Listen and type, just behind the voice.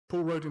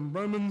Paul wrote in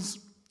Romans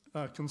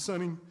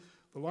concerning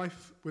the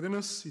life within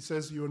us. He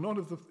says, you are not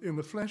in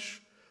the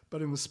flesh,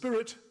 but in the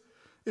Spirit,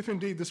 if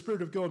indeed the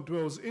Spirit of God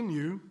dwells in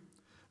you.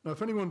 Now,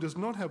 if anyone does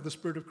not have the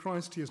Spirit of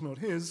Christ, he is not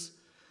his.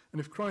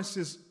 And if Christ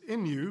is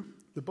in you,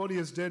 the body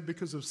is dead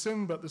because of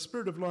sin, but the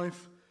Spirit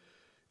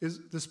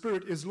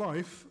is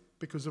life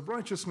because of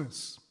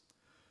righteousness.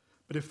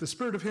 But if the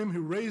Spirit of him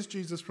who raised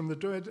Jesus from the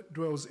dead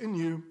dwells in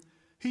you,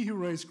 he who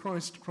raised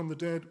Christ from the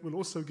dead will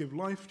also give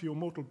life to your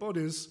mortal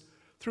bodies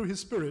through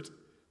his Spirit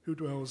who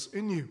dwells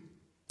in you.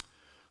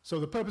 So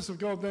the purpose of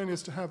God then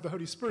is to have the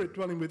Holy Spirit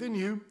dwelling within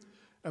you,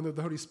 and that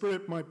the Holy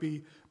Spirit might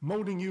be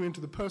molding you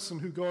into the person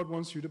who God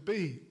wants you to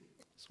be.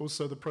 It's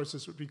also the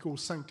process which we call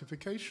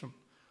sanctification.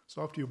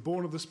 So after you're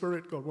born of the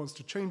Spirit, God wants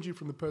to change you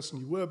from the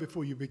person you were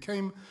before you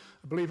became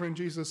a believer in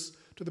Jesus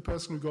to the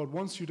person who God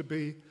wants you to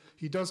be.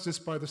 He does this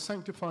by the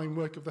sanctifying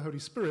work of the Holy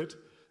Spirit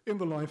in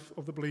the life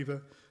of the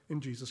believer in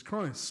Jesus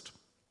Christ.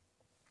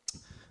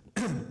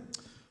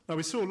 Now,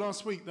 we saw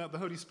last week that the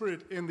Holy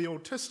Spirit in the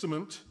Old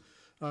Testament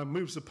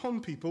moves upon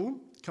people,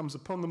 comes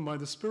upon them by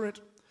the Spirit,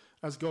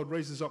 as God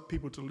raises up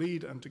people to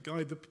lead and to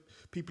guide the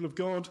people of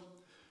God,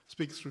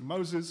 speaks through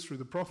Moses, through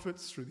the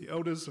prophets, through the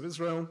elders of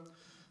Israel,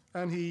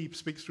 and he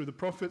speaks through the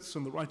prophets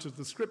and the writers of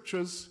the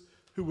Scriptures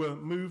who were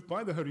moved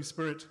by the Holy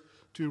Spirit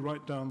to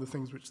write down the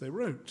things which they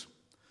wrote.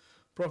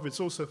 Prophets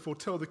also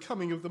foretell the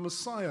coming of the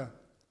Messiah,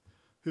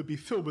 who would be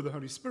filled with the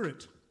Holy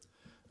Spirit,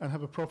 and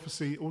have a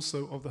prophecy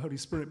also of the Holy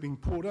Spirit being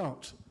poured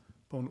out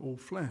upon all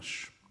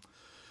flesh.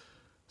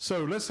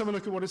 So let's have a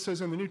look at what it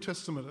says in the New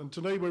Testament. And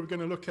today we're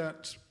going to look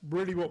at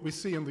really what we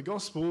see in the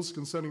Gospels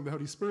concerning the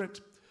Holy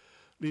Spirit,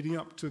 leading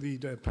up to the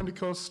day of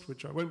Pentecost,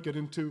 which I won't get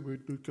into. We'll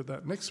look at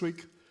that next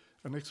week.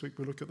 And next week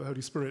we'll look at the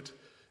Holy Spirit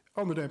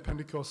on the day of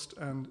Pentecost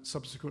and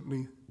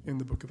subsequently in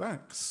the book of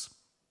Acts.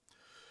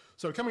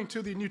 So coming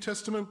to the New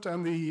Testament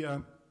and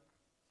the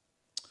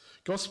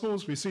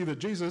Gospels, we see that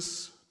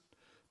Jesus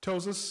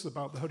tells us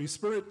about the Holy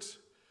Spirit,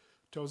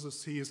 tells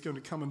us he is going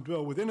to come and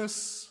dwell within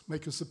us,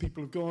 make us the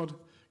people of God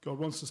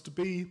wants us to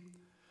be,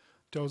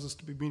 tells us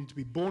we need to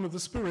be born of the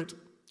Spirit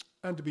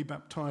and to be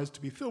baptized,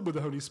 to be filled with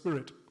the Holy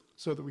Spirit,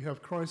 so that we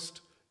have Christ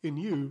in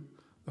you,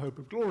 the hope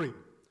of glory.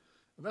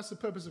 And that's the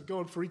purpose of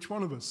God for each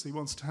one of us. He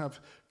wants to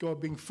have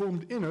God being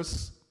formed in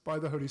us by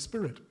the Holy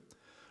Spirit.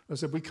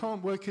 As I said, we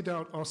can't work it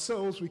out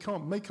ourselves. We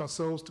can't make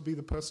ourselves to be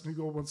the person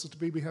who God wants us to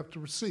be. We have to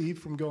receive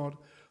from God,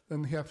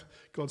 then have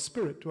God's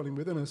Spirit dwelling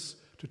within us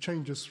to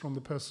change us from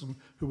the person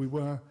who we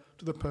were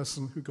to the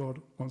person who God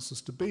wants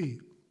us to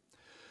be.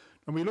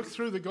 And we look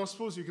through the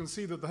Gospels, you can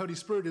see that the Holy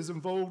Spirit is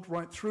involved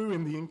right through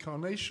in the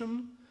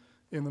incarnation,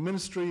 in the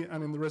ministry,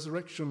 and in the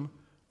resurrection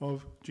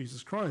of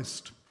Jesus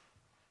Christ.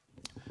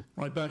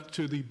 Right back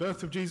to the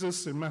birth of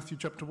Jesus in Matthew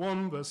chapter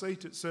 1, verse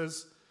 8, it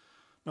says,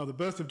 now the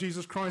birth of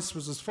Jesus Christ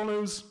was as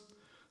follows.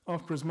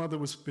 After his mother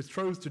was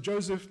betrothed to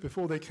Joseph,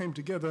 before they came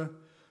together,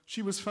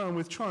 she was found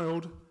with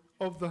child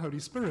of the Holy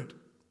Spirit.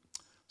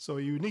 So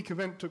a unique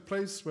event took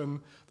place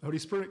when the Holy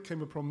Spirit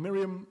came upon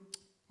Miriam,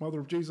 mother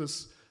of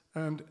Jesus,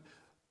 and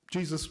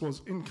Jesus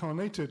was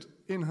incarnated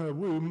in her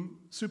womb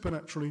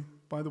supernaturally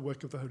by the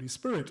work of the Holy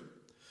Spirit.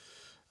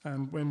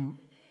 And when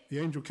the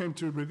angel came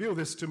to reveal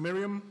this to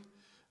Miriam,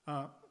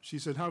 she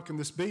said, how can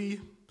this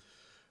be?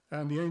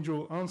 And the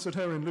angel answered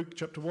her in Luke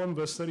chapter 1,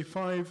 verse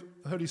 35,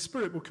 the Holy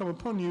Spirit will come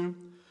upon you,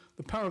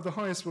 the power of the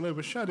highest will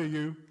overshadow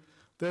you,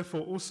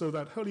 therefore also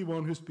that Holy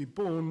One who is to be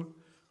born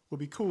will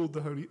be called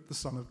the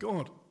Son of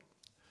God.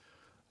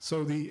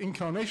 So the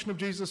incarnation of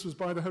Jesus was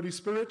by the Holy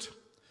Spirit.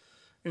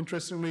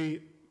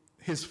 Interestingly,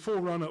 his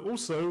forerunner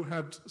also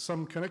had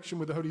some connection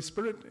with the Holy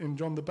Spirit in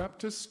John the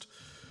Baptist.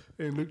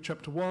 In Luke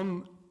chapter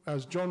 1,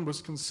 as John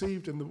was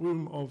conceived in the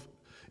womb of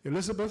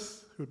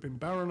Elizabeth, who had been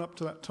barren up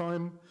to that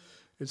time,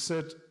 it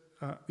said,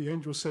 the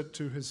angel said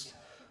to his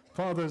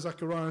father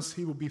Zacharias,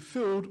 he will be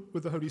filled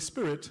with the Holy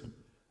Spirit,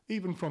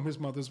 even from his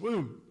mother's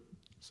womb.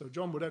 So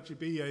John would actually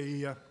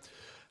be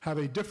have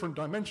a different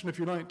dimension, if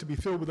you like, to be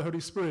filled with the Holy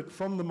Spirit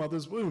from the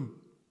mother's womb.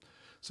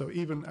 So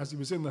even as he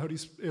was in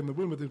the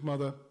womb of his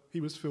mother, he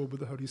was filled with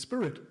the Holy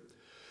Spirit.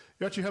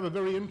 You actually have a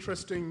very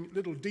interesting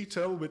little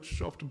detail,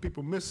 which often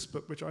people miss,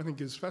 but which I think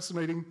is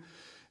fascinating,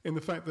 in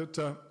the fact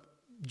that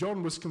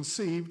John was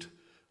conceived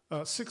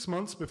 6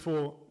 months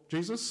before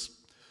Jesus.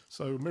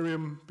 So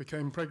Miriam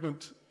became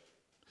pregnant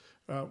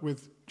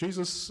with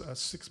Jesus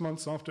 6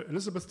 months after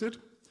Elizabeth did.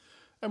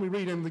 And we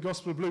read in the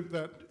Gospel of Luke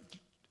that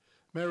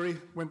Mary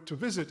went to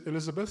visit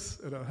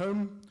Elizabeth at her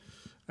home,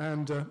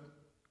 and at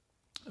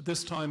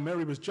this time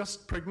Mary was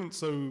just pregnant,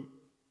 so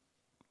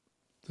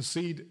the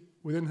seed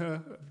within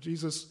her,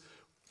 Jesus,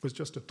 was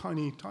just a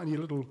tiny, tiny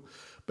little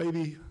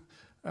baby,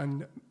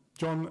 and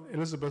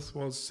Elizabeth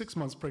was 6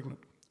 months pregnant.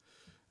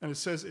 And it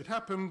says, it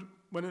happened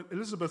when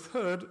Elizabeth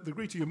heard the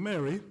greeting of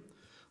Mary,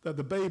 that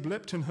the babe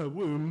leapt in her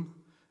womb,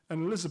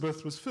 and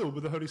Elizabeth was filled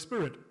with the Holy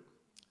Spirit.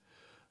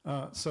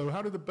 So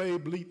how did the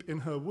babe leap in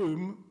her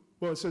womb?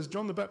 Well, it says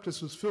John the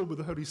Baptist was filled with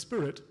the Holy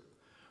Spirit.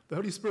 The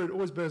Holy Spirit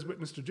always bears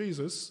witness to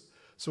Jesus.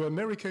 So when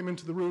Mary came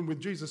into the room with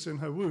Jesus in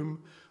her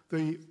womb,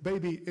 the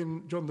baby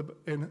in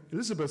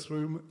Elizabeth's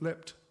womb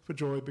leapt for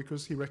joy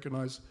because he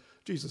recognized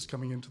Jesus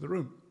coming into the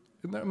room.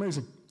 Isn't that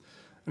amazing?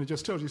 And it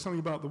just tells you something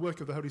about the work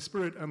of the Holy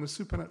Spirit and the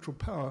supernatural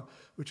power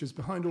which is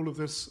behind all of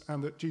this,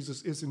 and that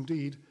Jesus is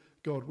indeed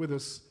God with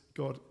us,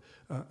 God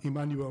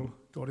Emmanuel,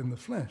 God in the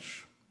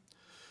flesh.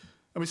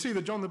 And we see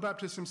that John the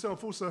Baptist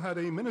himself also had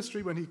a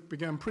ministry when he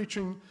began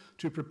preaching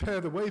to prepare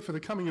the way for the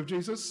coming of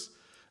Jesus.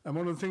 And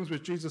one of the things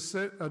which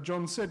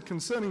John said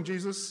concerning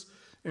Jesus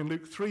in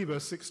Luke 3,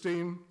 verse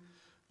 16,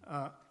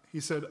 he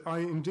said, I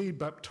indeed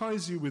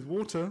baptize you with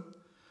water,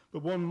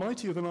 but one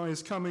mightier than I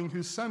is coming,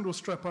 whose sandal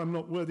strap I'm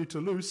not worthy to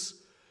loose.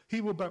 He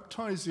will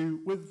baptize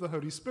you with the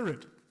Holy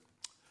Spirit.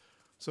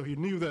 So he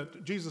knew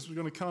that Jesus was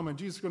going to come, and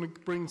Jesus was going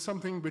to bring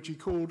something which he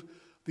called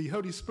the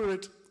Holy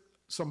Spirit,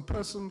 some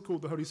person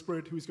called the Holy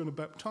Spirit who is going to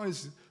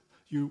baptize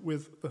you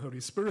with the Holy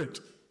Spirit.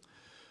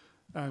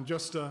 And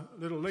just a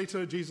little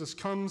later, Jesus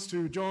comes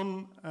to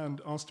John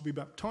and asks to be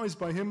baptized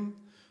by him.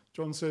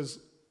 John says,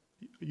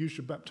 you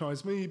should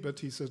baptize me, but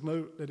he says,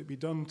 no, let it be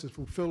done to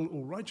fulfill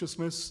all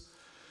righteousness.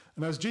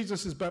 And as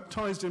Jesus is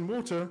baptized in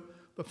water,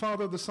 the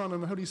Father, the Son,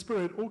 and the Holy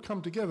Spirit all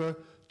come together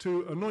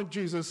to anoint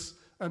Jesus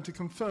and to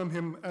confirm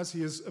him as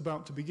he is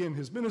about to begin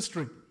his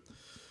ministry.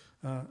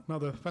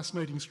 Another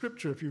fascinating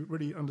scripture, if you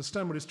really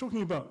understand what it's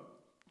talking about.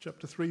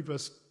 Chapter 3,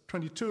 verse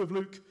 22 of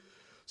Luke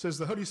says,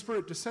 the Holy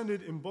Spirit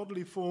descended in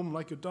bodily form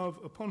like a dove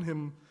upon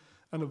him,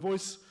 and a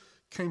voice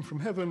came from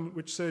heaven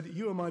which said,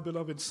 you are my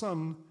beloved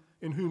Son,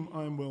 in whom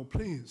I am well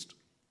pleased.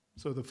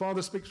 So the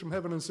Father speaks from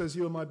heaven and says,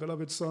 you are my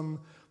beloved Son.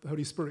 The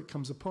Holy Spirit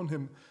comes upon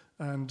him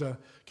and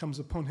comes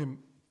upon him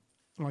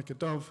like a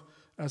dove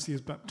as he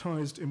is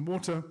baptized in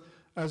water,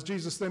 as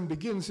Jesus then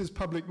begins his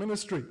public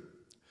ministry.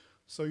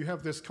 So you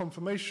have this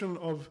confirmation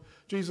of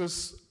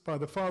Jesus by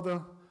the Father,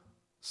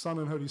 Son,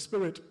 and Holy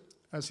Spirit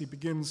as he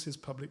begins his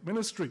public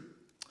ministry.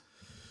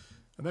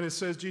 And then it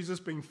says, Jesus,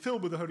 being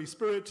filled with the Holy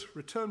Spirit,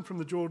 returned from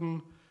the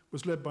Jordan,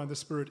 was led by the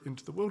Spirit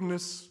into the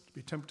wilderness to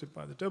be tempted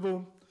by the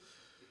devil.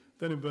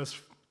 Then in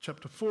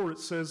chapter 4 it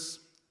says,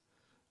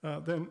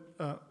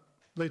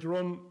 later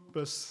on,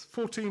 verse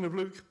 14 of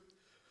Luke,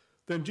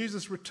 then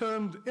Jesus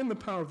returned in the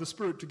power of the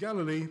Spirit to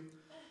Galilee,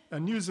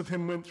 and news of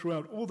him went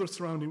throughout all the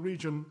surrounding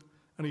region,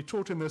 and he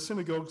taught in their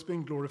synagogues,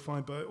 being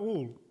glorified by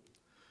all.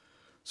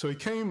 So he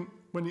came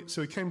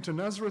to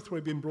Nazareth, where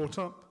he'd been brought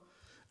up,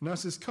 and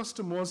as his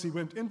custom was, he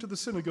went into the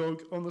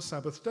synagogue on the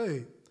Sabbath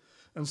day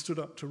and stood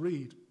up to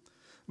read.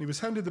 And he was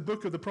handed the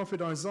book of the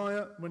prophet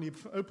Isaiah. When he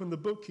opened the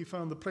book, he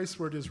found the place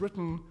where it is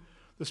written,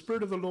 the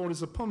Spirit of the Lord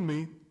is upon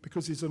me,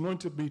 because he's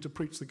anointed me to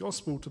preach the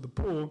gospel to the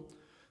poor.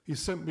 He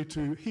sent me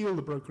to heal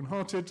the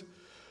brokenhearted,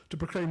 to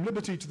proclaim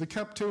liberty to the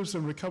captives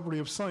and recovery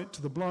of sight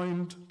to the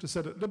blind, to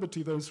set at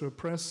liberty those who are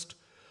oppressed,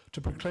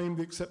 to proclaim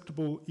the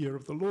acceptable year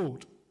of the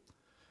Lord.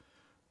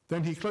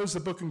 Then he closed the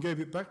book and gave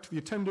it back to the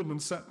attendant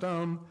and sat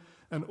down,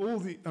 and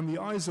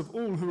the eyes of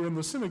all who were in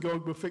the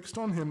synagogue were fixed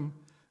on him,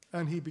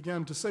 and he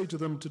began to say to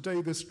them,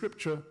 today this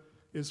scripture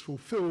is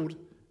fulfilled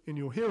in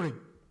your hearing.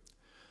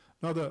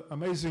 Another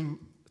amazing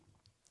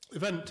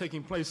event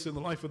taking place in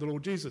the life of the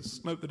Lord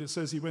Jesus. Note that it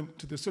says he went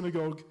to the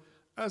synagogue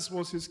as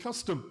was his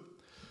custom,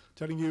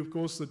 telling you, of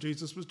course, that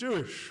Jesus was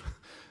Jewish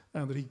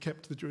and that he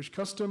kept the Jewish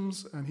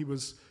customs, and he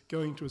was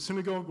going to a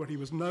synagogue where he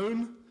was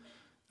known,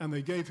 and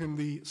they gave him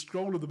the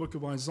scroll of the book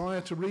of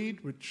Isaiah to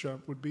read, which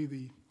would be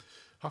the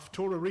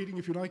Haftorah reading,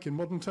 if you like, in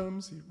modern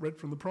terms. He read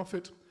from the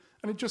prophet,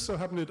 and it just so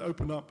happened it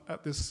opened up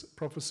at this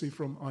prophecy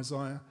from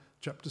Isaiah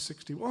chapter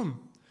 61.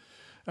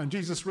 And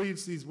Jesus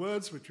reads these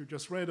words, which we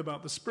just read,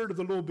 about the Spirit of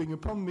the Lord being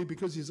upon me,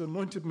 because he's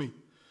anointed me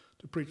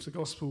to preach the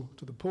gospel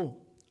to the poor.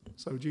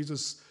 So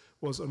Jesus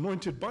was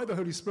anointed by the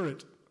Holy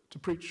Spirit to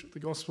preach the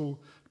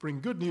gospel, to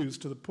bring good news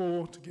to the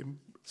poor,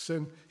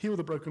 to heal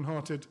the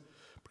brokenhearted,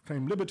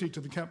 proclaim liberty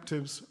to the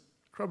captives,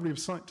 recovery of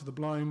sight to the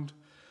blind,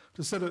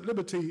 to set at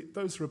liberty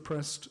those who are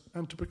oppressed,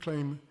 and to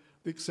proclaim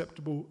the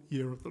acceptable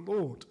year of the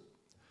Lord.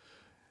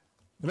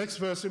 The next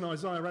verse in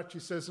Isaiah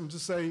actually says, and to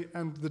say,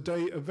 and the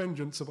day of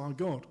vengeance of our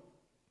God.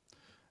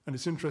 And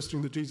it's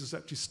interesting that Jesus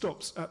actually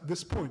stops at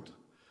this point,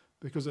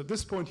 because at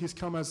this point he's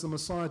come as the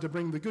Messiah to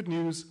bring the good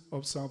news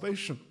of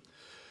salvation.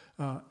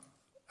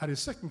 At his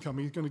second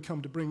coming, he's going to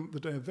come to bring the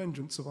day of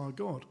vengeance of our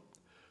God,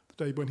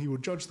 the day when he will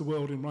judge the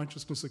world in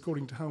righteousness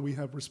according to how we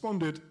have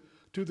responded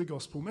to the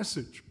gospel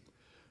message.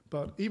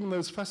 But even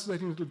those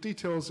fascinating little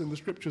details in the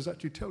scriptures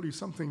actually tell you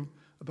something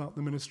about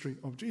the ministry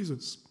of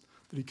Jesus,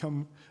 that he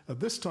come at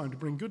this time to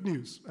bring good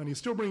news, and he's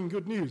still bringing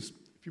good news.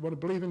 If you want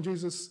to believe in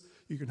Jesus,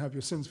 you can have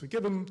your sins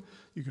forgiven,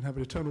 you can have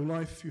an eternal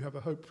life, you have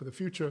a hope for the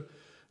future,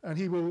 and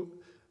he will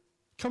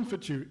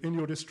comfort you in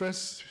your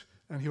distress,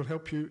 and he'll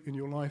help you in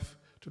your life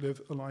to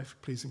live a life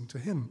pleasing to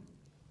him.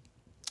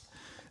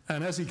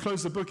 And as he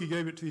closed the book, he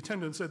gave it to the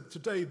attendant and said,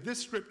 today this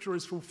scripture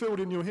is fulfilled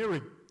in your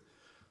hearing.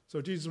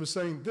 So Jesus was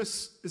saying,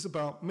 this is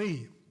about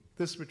me.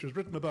 This which was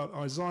written about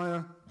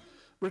Isaiah,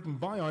 written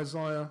by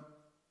Isaiah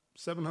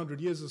 700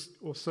 years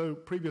or so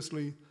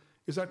previously,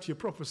 is actually a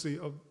prophecy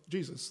of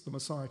Jesus, the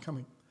Messiah,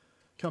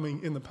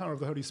 coming in the power of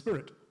the Holy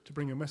Spirit to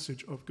bring a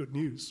message of good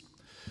news.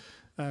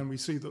 And we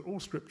see that all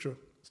scripture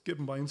is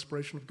given by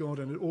inspiration of God,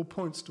 and it all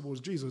points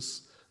towards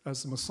Jesus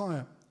as the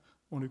Messiah,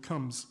 one who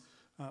comes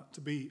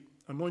to be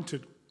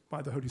anointed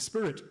by the Holy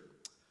Spirit.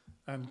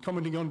 And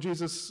commenting on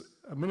Jesus'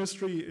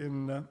 ministry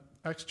in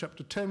Acts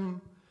chapter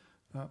 10,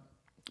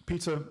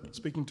 Peter,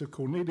 speaking to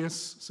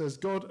Cornelius, says,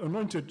 God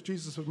anointed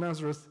Jesus of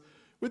Nazareth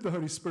with the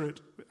Holy Spirit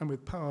and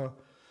with power,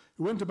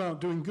 who went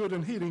about doing good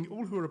and healing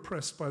all who were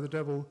oppressed by the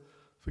devil,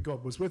 for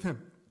God was with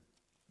him.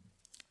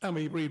 And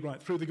we read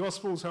right through the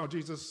Gospels how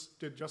Jesus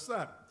did just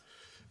that.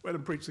 Went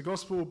and preached the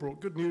gospel,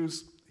 brought good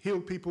news,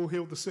 healed people,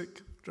 healed the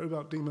sick, drove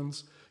out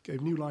demons,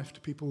 gave new life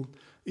to people,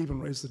 even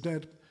raised the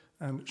dead,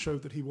 and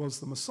showed that he was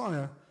the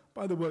Messiah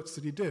by the works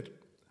that he did.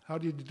 How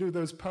did he do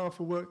those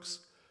powerful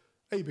works?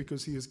 A,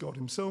 because he is God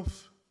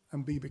himself,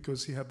 and B,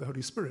 because he had the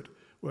Holy Spirit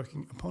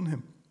working upon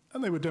him.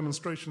 And they were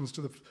demonstrations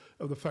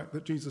of the fact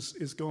that Jesus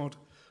is God,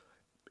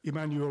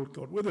 Emmanuel,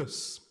 God with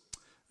us.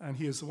 And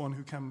he is the one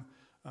who can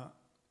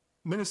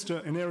minister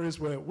in areas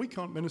where we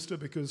can't minister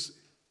because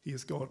he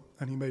is God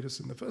and he made us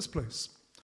in the first place.